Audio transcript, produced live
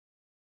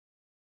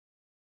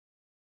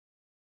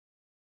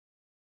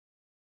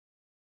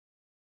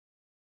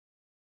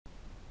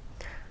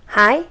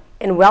Hi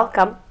and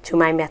welcome to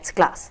my maths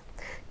class.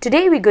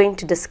 Today we're going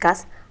to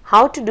discuss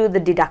how to do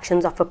the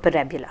deductions of a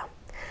parabola.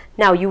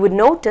 Now you would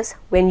notice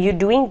when you're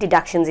doing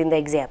deductions in the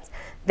exams,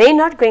 they're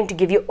not going to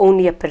give you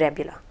only a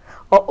parabola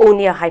or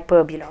only a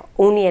hyperbola,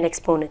 only an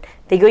exponent.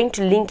 They're going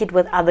to link it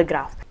with other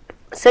graphs.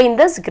 So in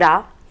this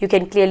graph, you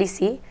can clearly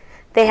see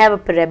they have a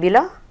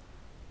parabola,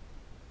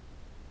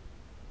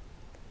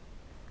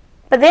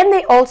 but then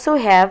they also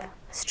have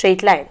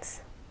straight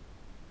lines.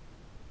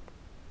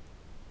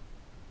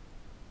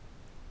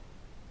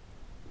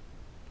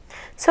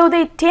 So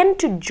they tend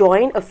to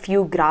join a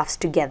few graphs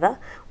together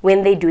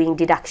when they're doing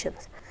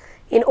deductions.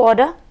 In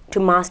order to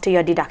master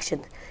your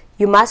deductions,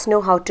 you must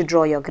know how to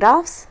draw your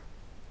graphs.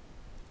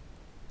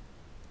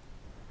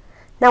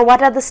 Now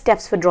what are the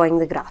steps for drawing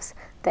the graphs?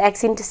 The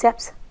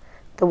x-intercepts,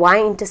 the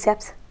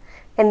y-intercepts,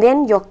 and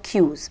then your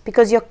q's.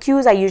 Because your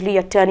q's are usually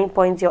your turning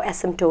points, your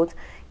asymptotes.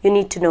 You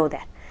need to know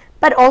that.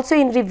 But also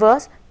in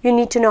reverse, you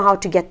need to know how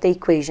to get the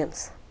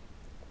equations.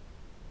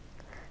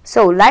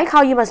 So like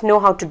how you must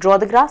know how to draw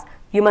the graphs,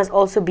 you must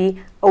also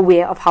be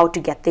aware of how to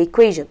get the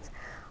equations.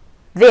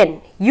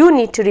 Then you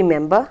need to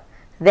remember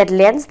that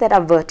lengths that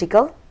are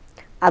vertical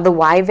are the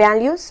y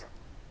values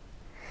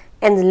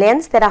and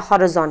lengths that are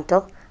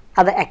horizontal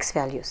are the x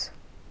values.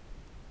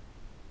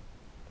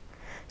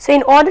 So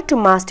in order to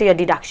master your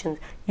deductions,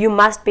 you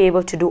must be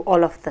able to do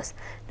all of this.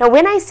 Now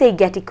when I say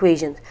get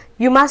equations,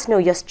 you must know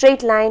your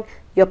straight line,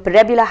 your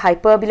parabola,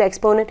 hyperbola,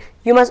 exponent.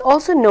 You must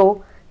also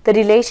know the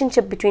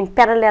relationship between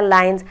parallel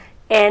lines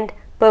and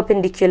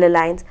perpendicular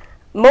lines.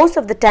 Most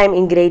of the time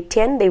in grade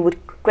 10 they would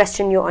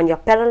question you on your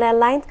parallel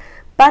lines,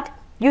 but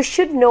you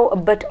should know a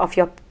bit of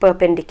your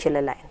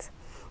perpendicular lines.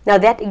 Now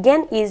that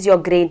again is your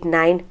grade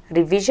 9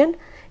 revision.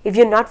 If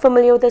you're not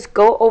familiar with this,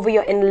 go over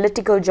your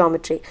analytical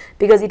geometry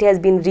because it has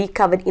been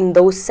recovered in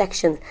those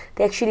sections.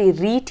 They actually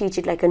reteach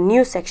it like a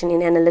new section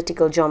in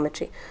analytical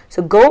geometry.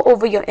 So go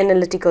over your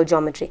analytical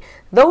geometry.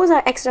 Those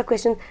are extra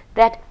questions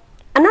that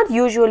are not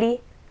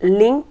usually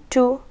linked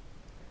to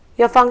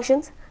your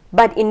functions,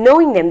 but in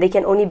knowing them, they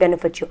can only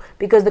benefit you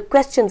because the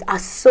questions are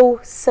so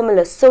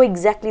similar, so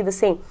exactly the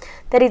same,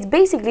 that it's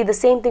basically the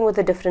same thing with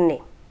a different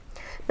name.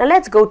 Now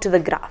let's go to the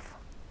graph.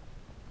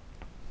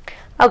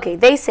 Okay,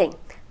 they're saying,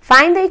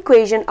 find the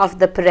equation of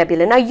the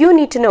parabola. Now you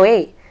need to know,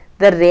 hey,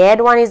 the red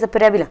one is the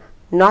parabola,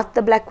 not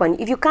the black one.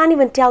 If you can't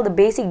even tell the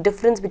basic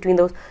difference between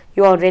those,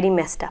 you're already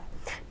messed up.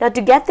 Now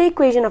to get the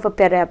equation of a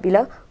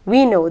parabola,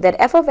 we know that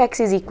f of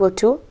x is equal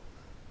to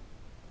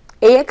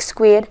ax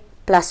squared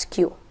plus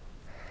q.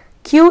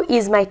 Q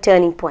is my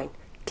turning point.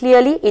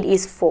 Clearly it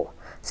is 4.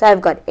 So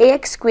I've got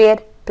ax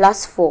squared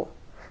plus 4.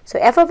 So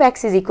f of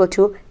x is equal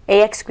to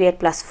ax squared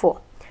plus 4.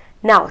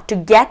 Now to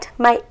get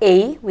my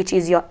a, which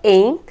is your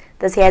aim,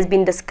 this has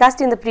been discussed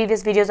in the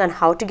previous videos on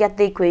how to get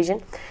the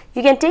equation.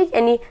 You can take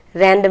any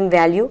random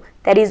value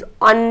that is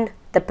on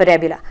the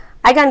parabola.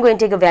 I can't go and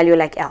take a value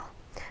like L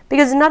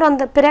because it's not on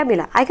the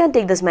parabola. I can't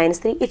take this minus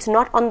 3. It's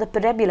not on the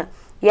parabola.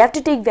 You have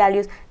to take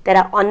values that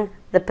are on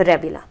the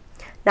parabola.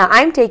 Now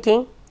I'm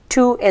taking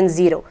 2 and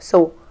 0.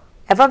 So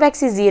f of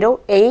x is 0,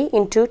 a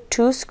into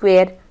 2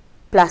 squared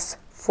plus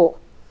 4.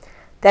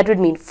 That would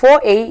mean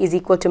 4a is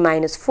equal to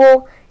minus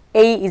 4,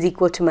 a is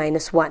equal to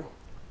minus 1.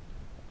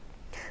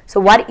 So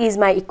what is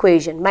my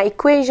equation? My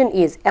equation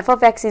is f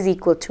of x is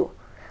equal to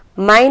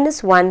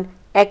minus 1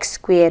 x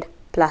squared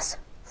plus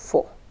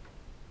 4.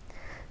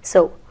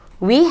 So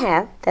we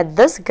have that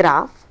this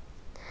graph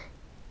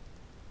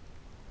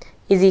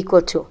is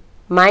equal to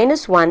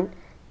minus 1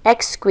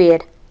 x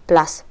squared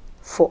plus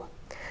 4.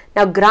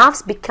 Now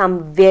graphs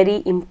become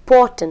very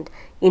important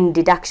in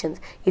deductions.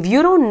 If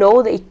you don't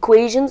know the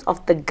equations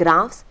of the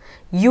graphs,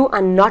 you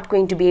are not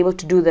going to be able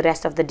to do the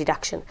rest of the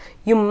deduction.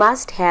 You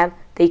must have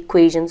the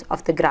equations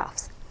of the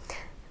graphs.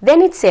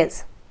 Then it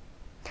says,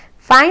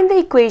 find the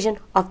equation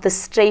of the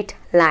straight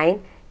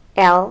line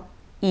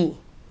LE.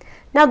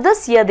 Now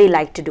this here they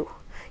like to do.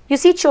 You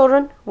see,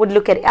 children would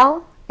look at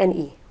L and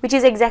E, which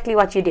is exactly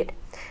what you did.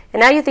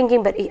 And now you're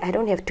thinking, but I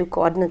don't have two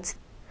coordinates.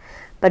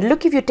 But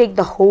look, if you take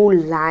the whole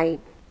line,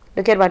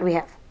 look at what we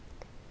have.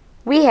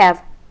 We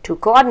have two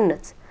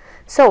coordinates.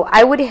 So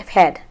I would have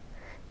had,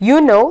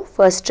 you know,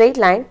 for a straight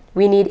line,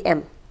 we need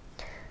M.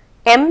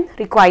 M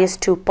requires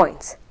 2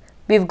 points.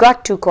 We've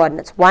got two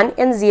coordinates, 1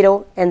 and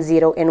 0 and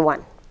 0 and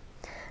 1.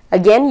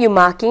 Again, you're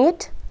marking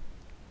it.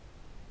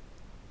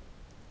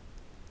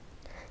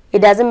 It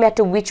doesn't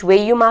matter which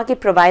way you mark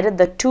it, provided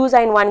the 2's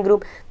are in one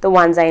group, the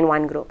 1's are in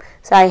one group.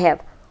 So I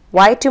have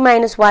y2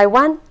 minus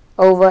y1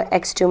 over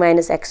x2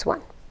 minus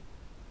x1.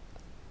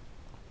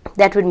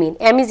 That would mean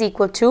m is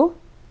equal to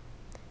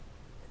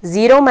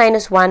 0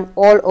 minus 1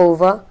 all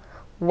over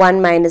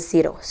 1 minus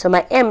 0. So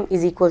my m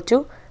is equal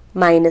to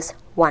minus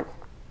 1.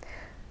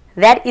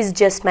 That is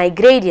just my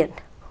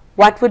gradient.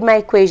 What would my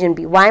equation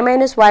be? Y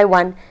minus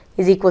y1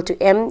 is equal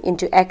to m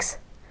into x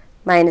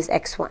minus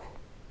x1.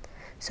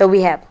 So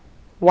we have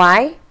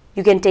y.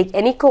 You can take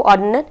any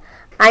coordinate.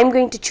 I'm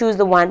going to choose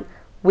the one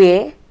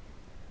where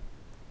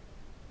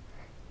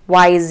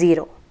y is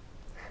 0.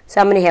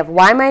 So I'm going to have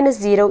y minus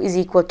 0 is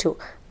equal to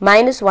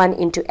minus 1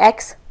 into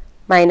x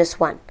minus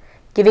 1,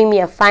 giving me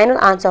a final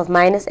answer of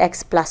minus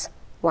x plus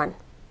 1.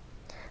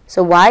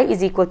 So y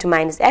is equal to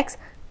minus x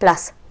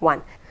plus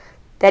 1.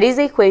 That is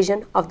the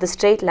equation of the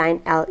straight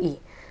line LE.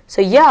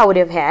 So here I would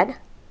have had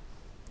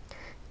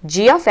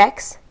g of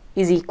x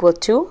is equal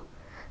to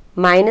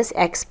minus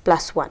x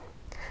plus 1.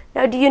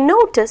 Now do you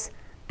notice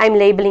I'm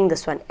labeling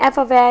this one f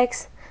of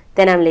x,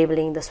 then I'm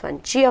labeling this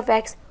one g of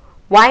x.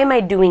 Why am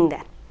I doing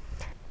that?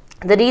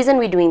 The reason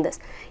we're doing this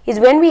is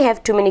when we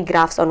have too many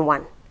graphs on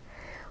one,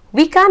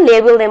 we can't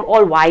label them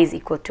all y is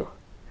equal to.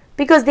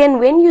 Because then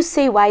when you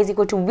say y is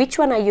equal to, which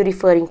one are you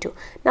referring to?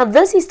 Now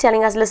this is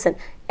telling us, listen,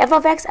 f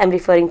of x, I'm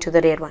referring to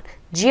the red one.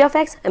 G of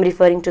x, I'm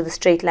referring to the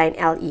straight line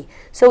LE.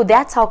 So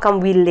that's how come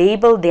we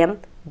label them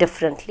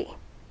differently.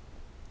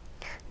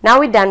 Now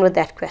we're done with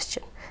that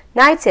question.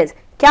 Now it says,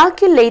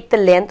 calculate the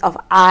length of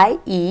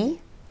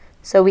IE.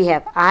 So we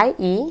have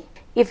IE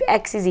if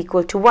x is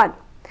equal to 1.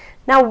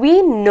 Now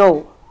we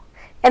know,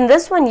 and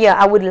this one here,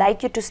 I would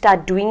like you to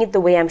start doing it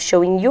the way I'm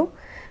showing you,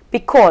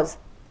 because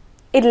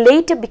it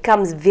later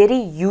becomes very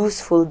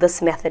useful,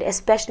 this method,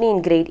 especially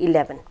in grade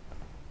 11.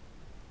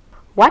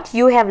 What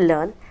you have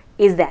learned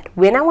is that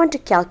when I want to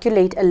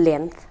calculate a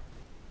length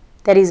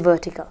that is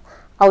vertical,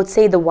 I would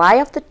say the y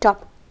of the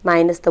top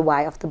minus the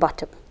y of the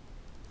bottom.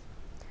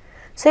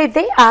 So if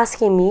they're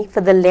asking me for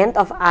the length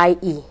of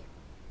IE,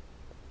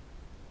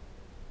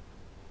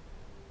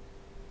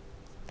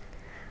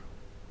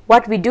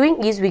 what we're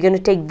doing is we're going to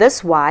take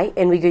this y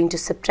and we're going to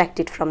subtract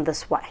it from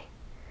this y.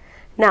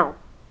 Now,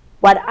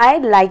 what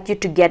I'd like you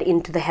to get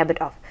into the habit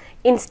of,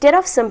 instead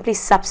of simply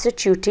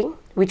substituting,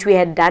 which we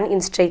had done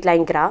in straight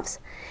line graphs,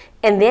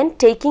 and then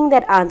taking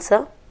that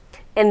answer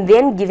and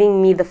then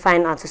giving me the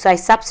final answer. So I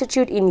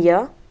substitute in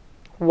here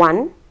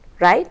 1,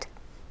 right?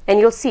 And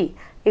you'll see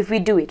if we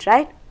do it,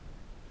 right?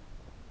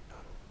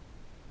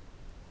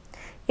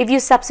 If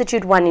you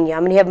substitute 1 in here,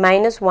 I'm going to have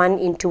minus 1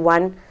 into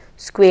 1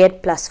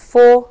 squared plus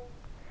 4,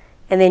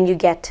 and then you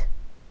get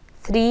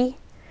 3,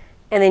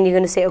 and then you're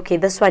going to say, okay,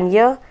 this one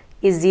here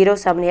is 0,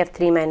 so I'm going to have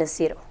 3 minus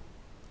 0,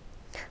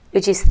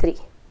 which is 3.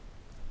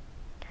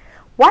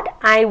 What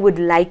I would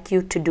like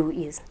you to do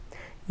is,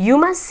 you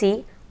must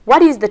see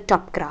what is the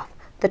top graph.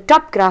 The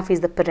top graph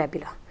is the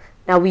parabola.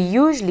 Now we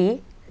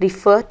usually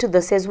refer to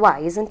this as y,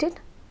 isn't it?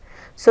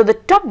 So the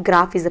top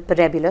graph is the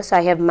parabola, so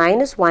I have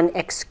minus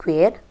 1x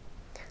squared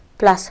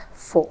plus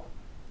 4.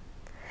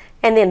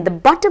 And then the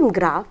bottom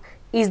graph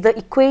is the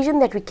equation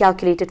that we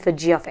calculated for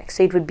g of x.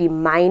 So it would be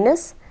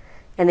minus,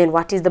 and then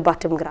what is the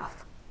bottom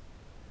graph?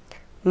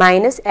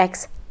 Minus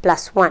x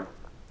plus 1.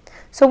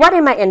 So what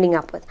am I ending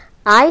up with?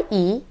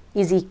 IE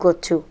is equal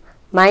to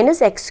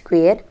minus x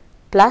squared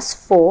plus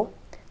 4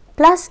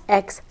 plus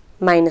x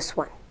minus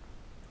 1.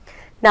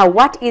 Now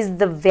what is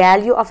the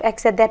value of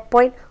x at that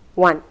point?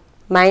 1.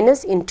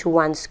 Minus into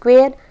 1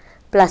 squared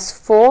plus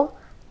 4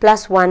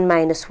 plus 1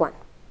 minus 1,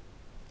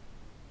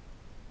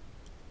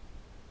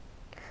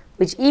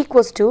 which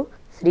equals to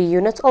 3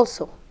 units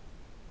also.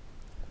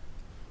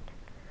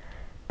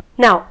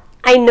 Now,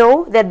 I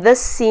know that this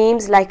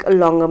seems like a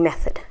longer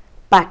method,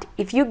 but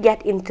if you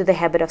get into the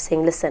habit of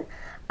saying, listen,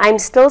 I'm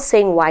still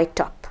saying y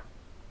top,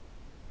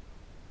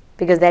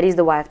 because that is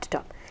the y of the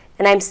top,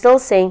 and I'm still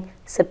saying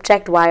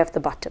subtract y of the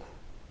bottom,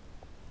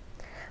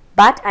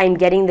 but I'm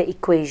getting the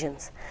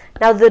equations.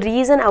 Now, the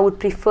reason I would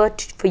prefer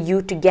for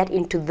you to get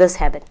into this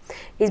habit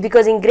is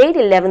because in grade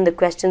 11, the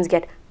questions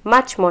get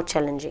much more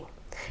challenging.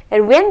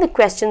 And when the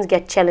questions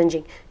get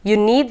challenging, you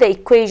need the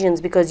equations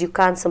because you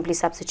can't simply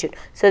substitute.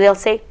 So they'll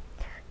say,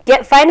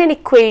 find an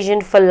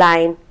equation for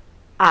line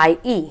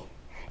IE,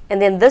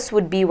 and then this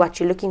would be what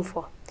you're looking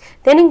for.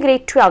 Then in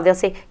grade 12, they'll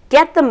say,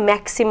 get the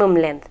maximum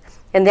length,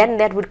 and then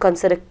that would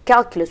consider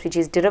calculus, which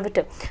is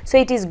derivative. So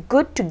it is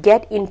good to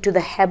get into the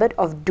habit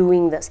of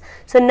doing this.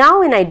 So now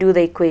when I do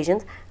the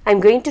equations, I'm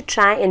going to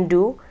try and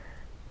do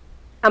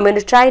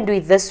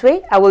it this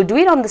way. I will do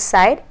it on the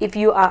side. If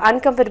you are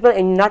uncomfortable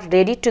and you're not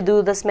ready to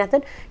do this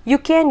method, you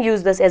can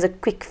use this as a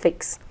quick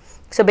fix.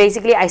 So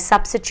basically, I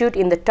substitute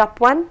in the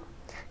top one.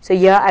 So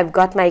here I've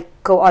got my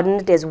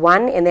coordinate as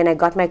 1, and then I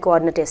got my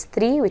coordinate as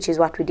 3, which is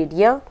what we did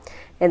here.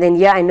 And then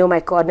here I know my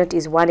coordinate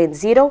is 1 and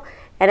 0,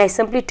 and I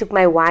simply took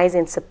my y's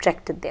and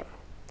subtracted them.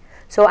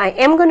 So I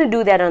am going to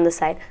do that on the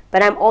side,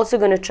 but I'm also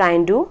going to try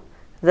and do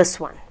this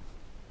one.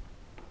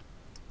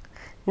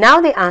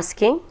 Now they're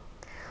asking,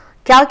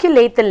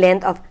 calculate the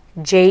length of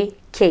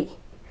JK.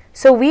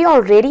 So we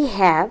already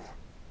have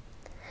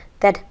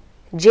that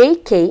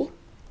JK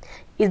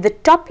is the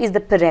top is the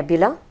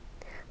parabola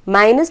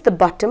minus the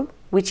bottom,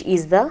 which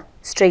is the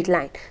straight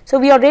line. So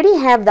we already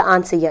have the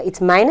answer here. It's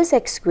minus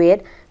x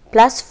squared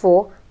plus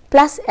 4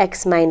 plus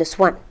x minus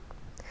 1.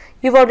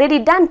 You've already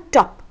done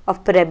top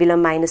of parabola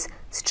minus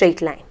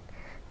straight line.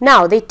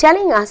 Now they're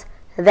telling us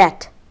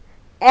that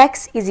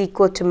x is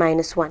equal to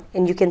minus 1,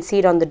 and you can see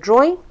it on the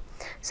drawing.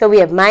 So we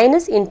have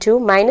minus into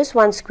minus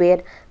 1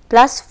 squared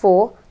plus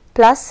 4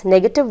 plus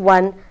negative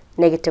 1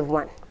 negative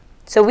 1.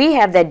 So we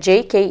have that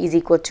JK is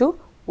equal to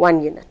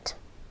 1 unit.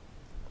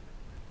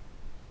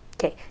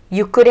 Okay,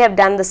 you could have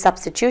done the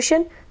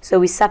substitution. So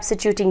we're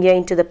substituting here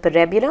into the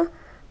parabola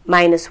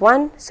minus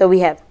 1. So we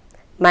have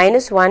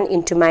minus 1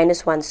 into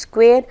minus 1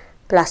 squared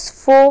plus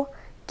 4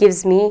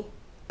 gives me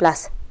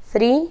plus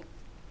 3.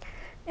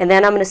 And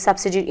then I'm going to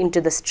substitute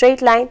into the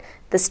straight line.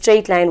 The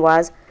straight line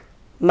was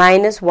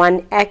minus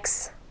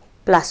 1x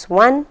plus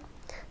 1.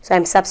 So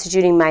I'm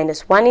substituting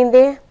minus 1 in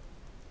there,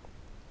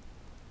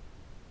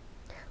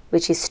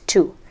 which is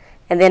 2.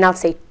 And then I'll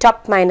say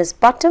top minus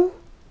bottom,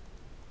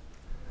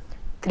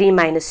 3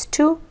 minus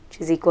 2,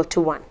 which is equal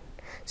to 1.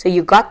 So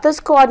you got those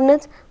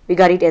coordinates. We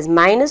got it as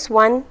minus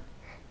 1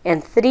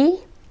 and 3.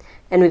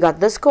 And we got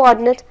this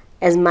coordinate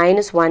as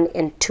minus 1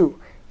 and 2.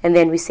 And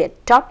then we said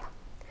top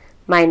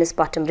minus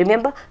bottom.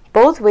 Remember,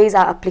 both ways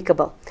are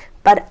applicable.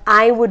 But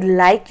I would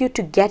like you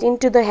to get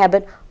into the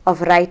habit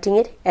of writing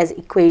it as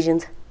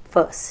equations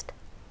first.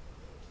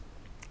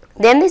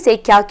 Then they say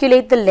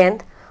calculate the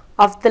length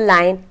of the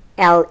line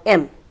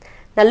LM.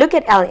 Now look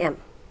at LM.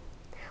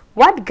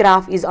 What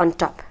graph is on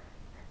top?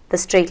 The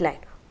straight line.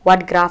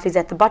 What graph is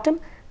at the bottom?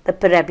 The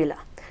parabola.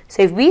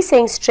 So if we're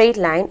saying straight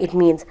line, it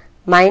means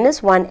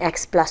minus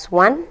 1x plus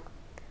 1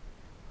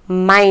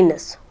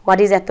 minus,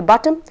 what is at the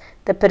bottom?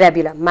 The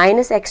parabola,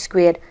 minus x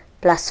squared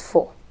plus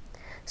 4.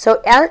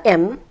 So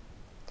LM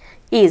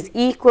is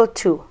equal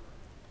to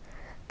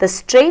the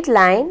straight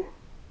line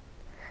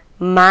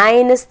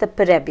minus the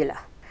parabola.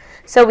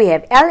 So we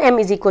have LM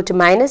is equal to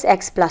minus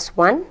x plus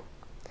 1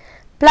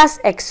 plus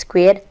x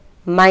squared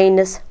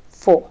minus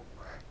 4.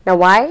 Now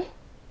why?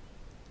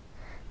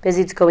 Because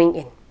it's going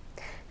in.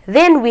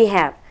 Then we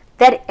have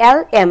that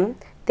LM,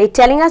 they're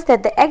telling us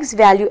that the x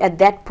value at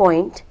that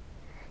point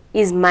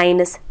is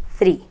minus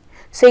 3.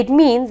 So it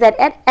means that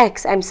at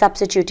x I'm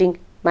substituting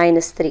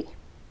minus 3.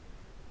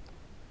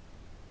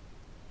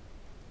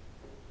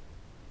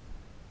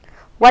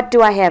 What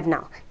do I have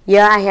now?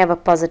 Here I have a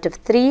positive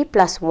 3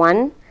 plus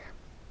 1,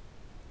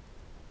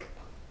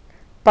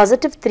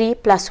 positive 3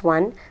 plus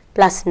 1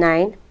 plus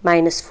 9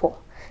 minus 4,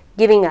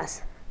 giving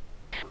us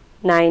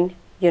 9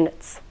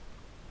 units.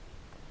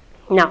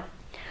 Now,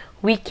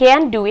 we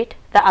can do it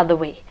the other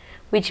way,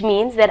 which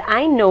means that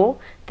I know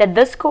that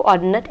this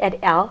coordinate at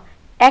L,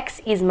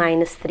 x is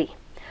minus 3.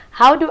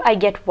 How do I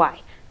get y?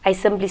 I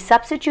simply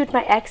substitute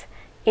my x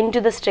into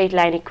the straight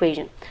line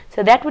equation.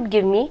 So that would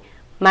give me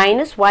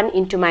minus 1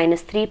 into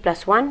minus 3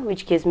 plus 1,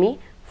 which gives me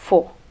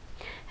 4.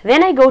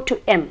 Then I go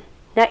to m.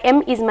 Now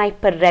m is my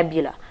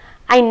parabola.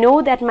 I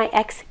know that my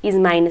x is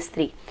minus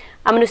 3.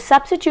 I'm going to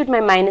substitute my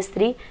minus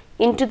 3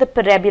 into the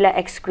parabola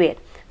x squared.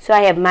 So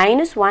I have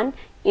minus 1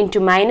 into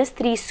minus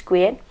 3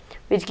 squared,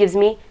 which gives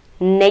me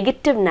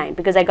negative 9.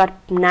 Because I got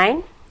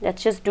 9,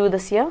 let's just do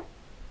this here.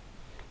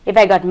 If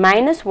I got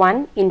minus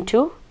 1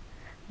 into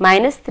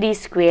minus 3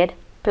 squared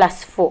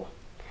plus 4.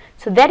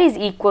 So that is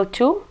equal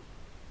to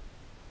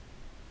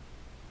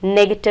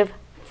negative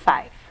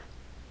 5.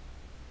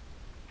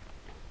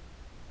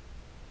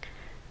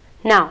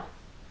 Now,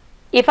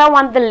 if I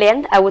want the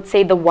length, I would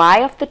say the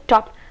y of the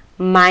top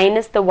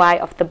minus the y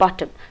of the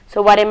bottom.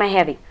 So what am I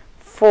having?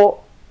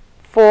 4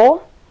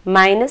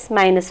 minus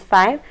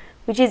 5,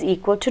 which is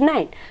equal to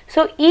 9.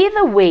 So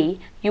either way,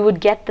 you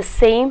would get the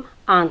same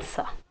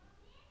answer.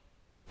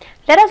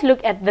 Let us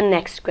look at the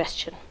next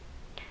question.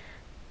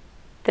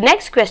 The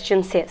next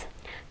question says,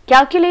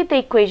 calculate the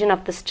equation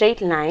of the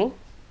straight line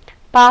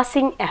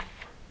passing F.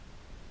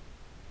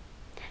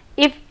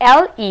 If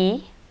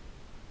LE,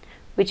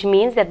 which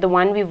means that the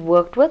one we've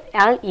worked with,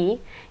 LE,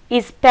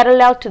 is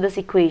parallel to this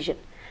equation.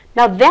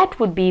 Now that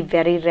would be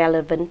very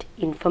relevant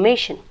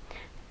information.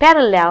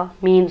 Parallel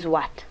means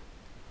what?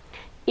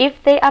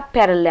 If they are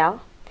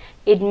parallel,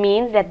 it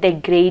means that their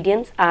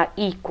gradients are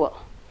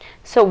equal.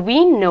 So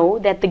we know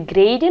that the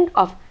gradient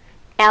of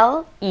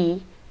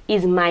LE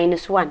is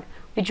minus 1,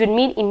 which would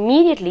mean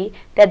immediately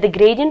that the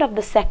gradient of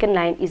the second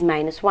line is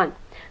minus 1.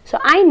 So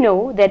I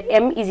know that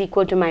m is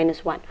equal to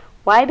minus 1.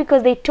 Why?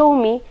 Because they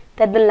told me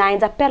that the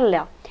lines are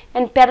parallel,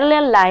 and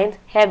parallel lines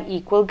have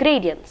equal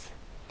gradients.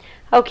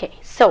 Okay,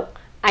 so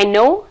I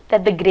know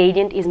that the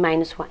gradient is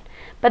minus 1.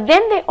 But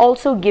then they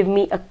also give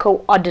me a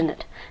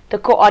coordinate. The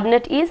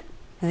coordinate is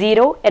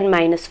 0 and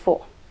minus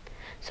 4.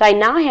 So I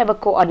now have a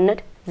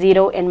coordinate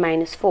 0 and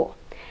minus 4.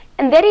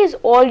 And that is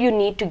all you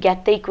need to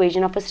get the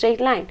equation of a straight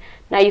line.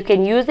 Now you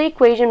can use the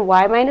equation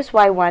y minus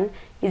y1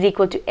 is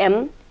equal to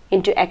m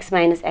into x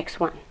minus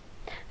x1.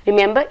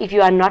 Remember, if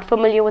you are not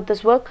familiar with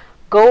this work,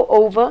 go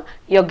over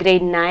your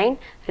grade 9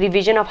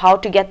 revision of how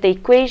to get the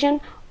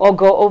equation, or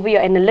go over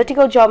your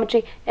analytical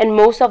geometry, and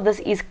most of this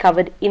is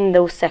covered in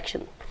those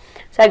sections.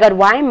 So I got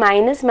y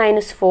minus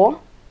minus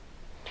 4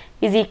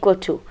 is equal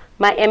to,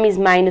 my m is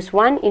minus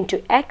 1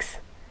 into x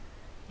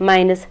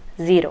minus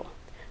 0.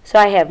 So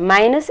I have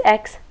minus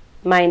x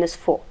minus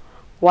 4.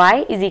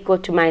 Y is equal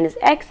to minus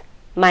x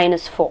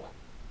minus 4.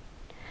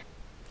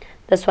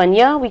 This one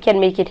here, we can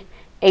make it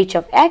h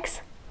of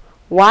x.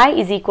 Y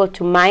is equal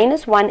to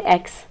minus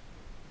 1x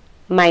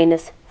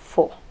minus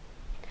 4.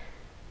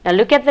 Now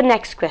look at the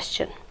next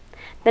question.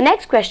 The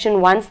next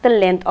question wants the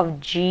length of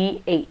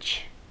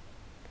GH.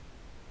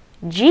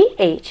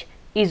 GH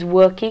is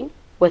working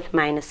with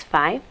minus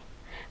 5,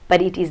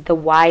 but it is the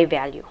y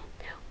value.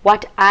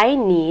 What I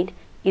need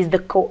is the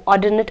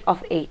coordinate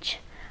of h.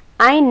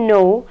 I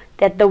know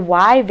that the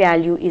y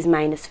value is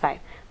minus 5,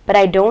 but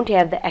I don't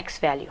have the x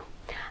value.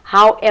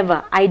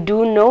 However, I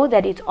do know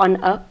that it's on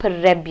a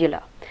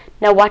parabola.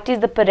 Now, what is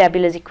the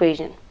parabola's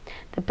equation?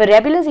 The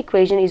parabola's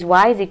equation is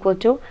y is equal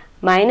to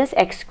minus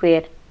x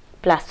squared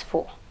plus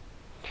 4.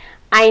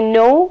 I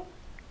know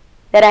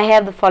that I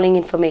have the following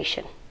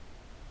information.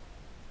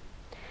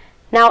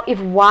 Now, if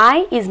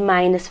y is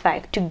minus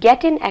 5, to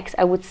get in x,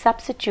 I would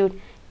substitute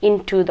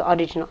into the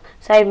original.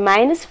 So, I have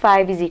minus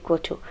 5 is equal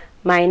to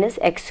minus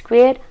x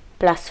squared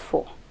plus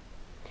 4.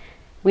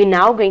 We're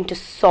now going to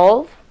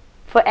solve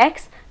for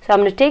x. So, I'm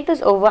going to take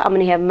this over. I'm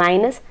going to have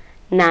minus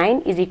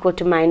 9 is equal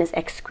to minus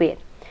x squared.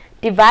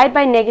 Divide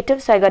by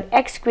negative, so I got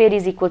x squared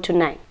is equal to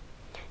 9.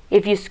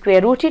 If you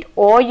square root it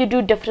or you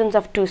do difference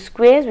of two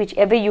squares,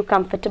 whichever you're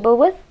comfortable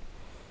with,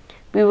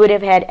 we would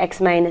have had x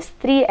minus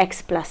 3,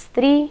 x plus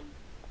 3.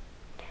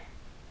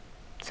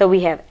 So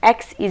we have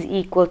x is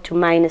equal to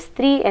minus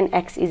 3 and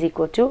x is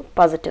equal to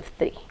positive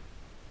 3.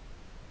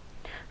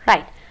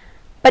 Right,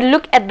 but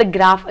look at the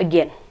graph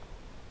again.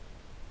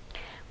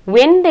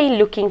 When they're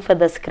looking for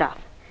this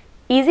graph,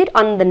 is it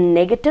on the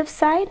negative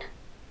side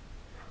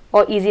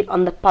or is it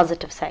on the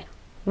positive side?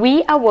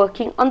 We are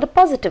working on the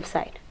positive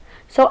side.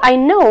 So I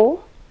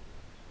know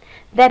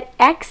that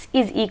x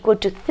is equal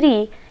to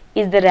 3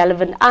 is the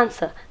relevant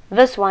answer.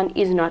 This one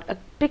is not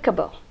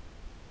applicable.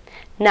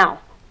 Now,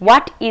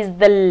 what is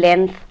the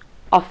length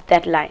of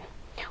that line?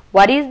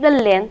 What is the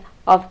length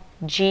of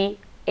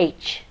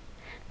GH?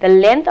 The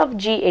length of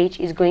GH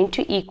is going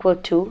to equal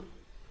to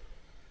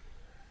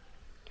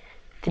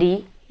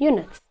 3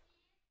 units.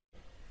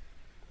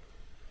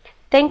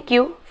 Thank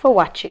you for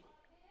watching.